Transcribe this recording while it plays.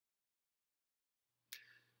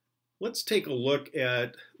Let's take a look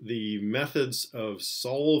at the methods of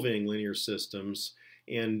solving linear systems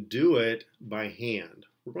and do it by hand.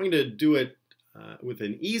 We're going to do it with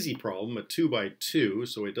an easy problem, a 2 by 2,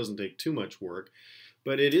 so it doesn't take too much work.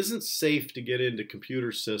 But it isn't safe to get into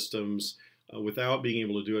computer systems without being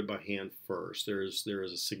able to do it by hand first. There is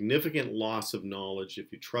a significant loss of knowledge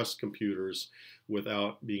if you trust computers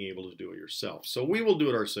without being able to do it yourself. So we will do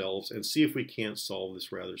it ourselves and see if we can't solve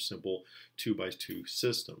this rather simple 2 by 2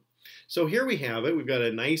 system. So here we have it. We've got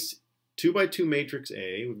a nice 2 by 2 matrix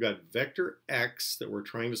A. We've got vector x that we're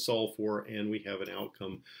trying to solve for, and we have an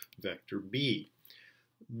outcome vector B.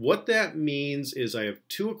 What that means is I have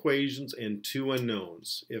two equations and two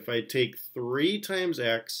unknowns. If I take 3 times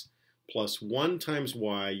x plus 1 times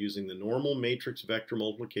y using the normal matrix vector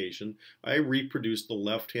multiplication, I reproduce the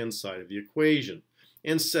left-hand side of the equation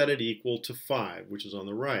and set it equal to 5, which is on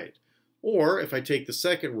the right. Or if I take the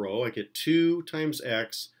second row, I get 2 times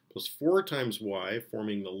x plus 4 times y,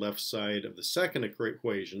 forming the left side of the second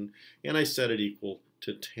equation, and I set it equal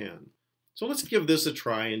to 10. So let's give this a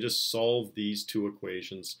try and just solve these two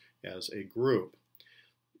equations as a group.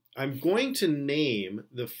 I'm going to name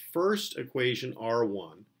the first equation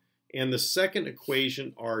R1 and the second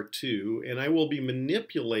equation R2, and I will be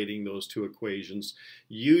manipulating those two equations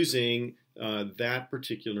using that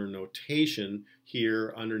particular notation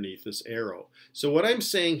here underneath this arrow. So what I'm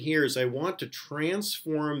saying here is I want to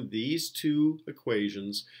transform these two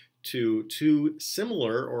equations to two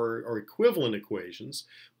similar or equivalent equations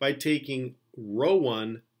by taking row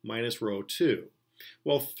 1 minus row 2.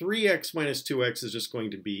 Well, 3x minus 2x is just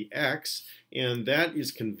going to be x, and that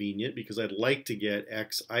is convenient because I'd like to get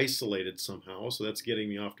x isolated somehow, so that's getting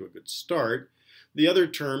me off to a good start. The other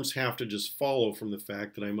terms have to just follow from the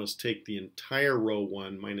fact that I must take the entire row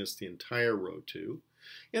 1 minus the entire row 2.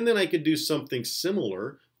 And then I could do something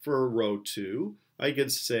similar for row 2. I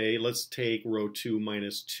could say, let's take row 2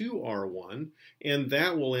 minus 2r1, and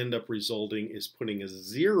that will end up resulting is putting a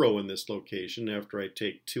 0 in this location after I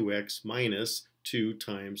take 2x minus 2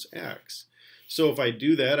 times x. So if I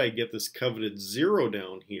do that, I get this coveted 0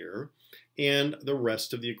 down here, and the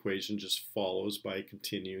rest of the equation just follows by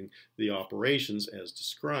continuing the operations as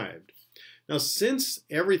described. Now, since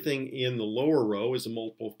everything in the lower row is a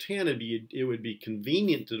multiple of 10, it would be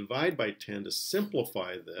convenient to divide by 10 to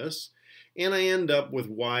simplify this, and I end up with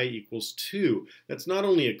y equals 2. That's not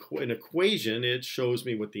only an equation, it shows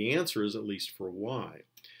me what the answer is, at least for y.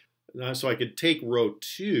 So I could take row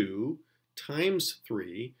 2 times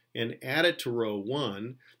 3 and add it to row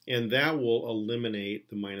 1, and that will eliminate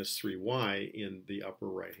the minus 3y in the upper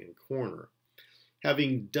right-hand corner.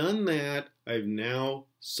 Having done that, I've now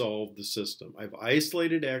solved the system. I've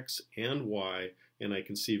isolated x and y, and I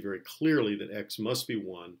can see very clearly that x must be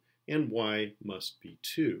 1 and y must be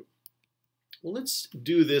 2. Well, let's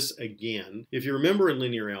do this again. If you remember in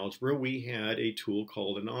linear algebra, we had a tool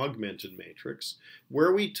called an augmented matrix,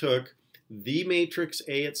 where we took the matrix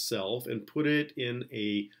A itself and put it in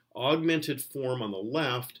a augmented form on the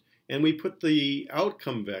left, and we put the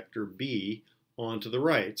outcome vector B onto the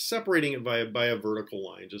right, separating it by a vertical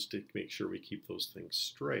line just to make sure we keep those things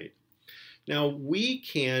straight. Now we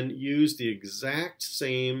can use the exact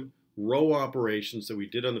same row operations that we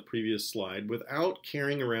did on the previous slide without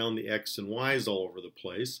carrying around the x and y's all over the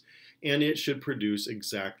place, and it should produce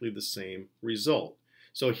exactly the same result.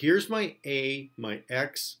 So here's my A, my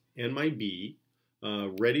x, and my b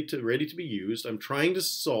ready to be used. I'm trying to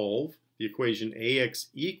solve the equation ax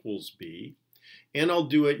equals b, and I'll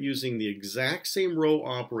do it using the exact same row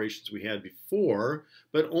operations we had before,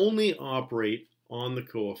 but only operate on the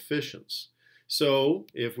coefficients. So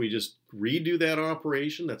if we just redo that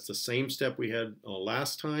operation, that's the same step we had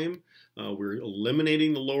last time. We're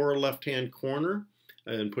eliminating the lower left-hand corner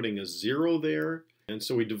and putting a 0 there. And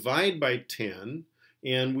so we divide by 10,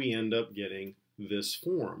 and we end up getting this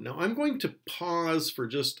form. Now I'm going to pause for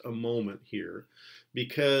just a moment here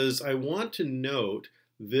because I want to note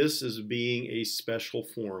this as being a special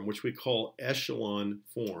form, which we call echelon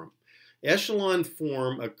form. Echelon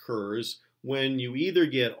form occurs when you either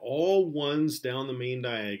get all ones down the main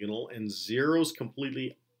diagonal and zeros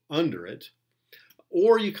completely under it,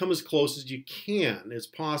 or you come as close as you can. It's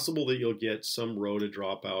possible that you'll get some row to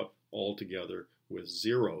drop out altogether with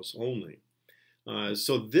zeros only.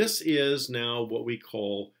 So this is now what we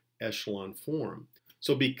call echelon form.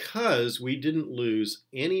 So because we didn't lose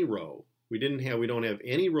any row, we don't have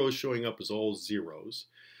any rows showing up as all zeros,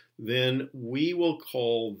 then we will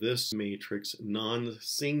call this matrix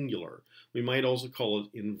non-singular. We might also call it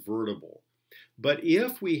invertible. But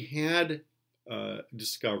if we had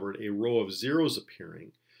discovered a row of zeros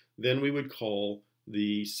appearing, then we would call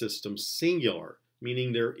the system singular.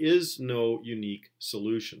 meaning there is no unique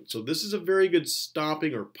solution. So this is a very good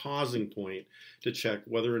stopping or pausing point to check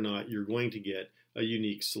whether or not you're going to get a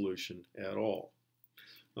unique solution at all.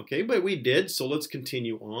 Okay, but we did, so let's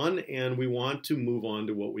continue on, and we want to move on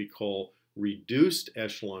to what we call reduced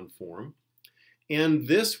echelon form. And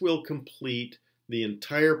this will complete the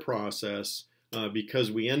entire process because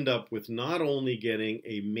we end up with not only getting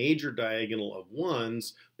a major diagonal of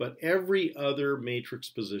 1s, but every other matrix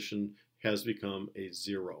position has become a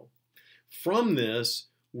 0. From this,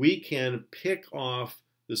 we can pick off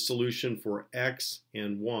the solution for x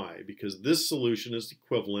and y, because this solution is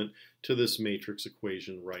equivalent to this matrix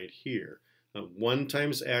equation right here. 1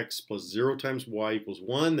 times x plus 0 times y equals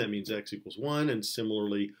 1. That means x equals 1, and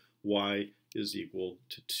similarly, y is equal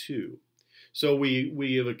to 2. So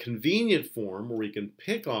we have a convenient form where we can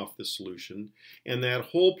pick off the solution, and that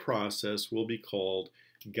whole process will be called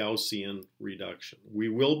Gaussian reduction. We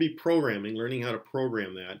will be learning how to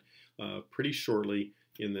program that pretty shortly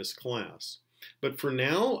in this class. But for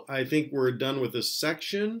now, I think we're done with this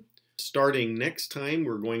section. Starting next time,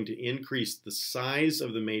 we're going to increase the size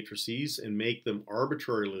of the matrices and make them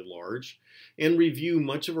arbitrarily large, and review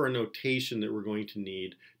much of our notation that we're going to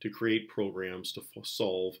need to create programs to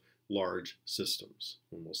solve large systems.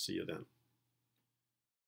 And we'll see you then.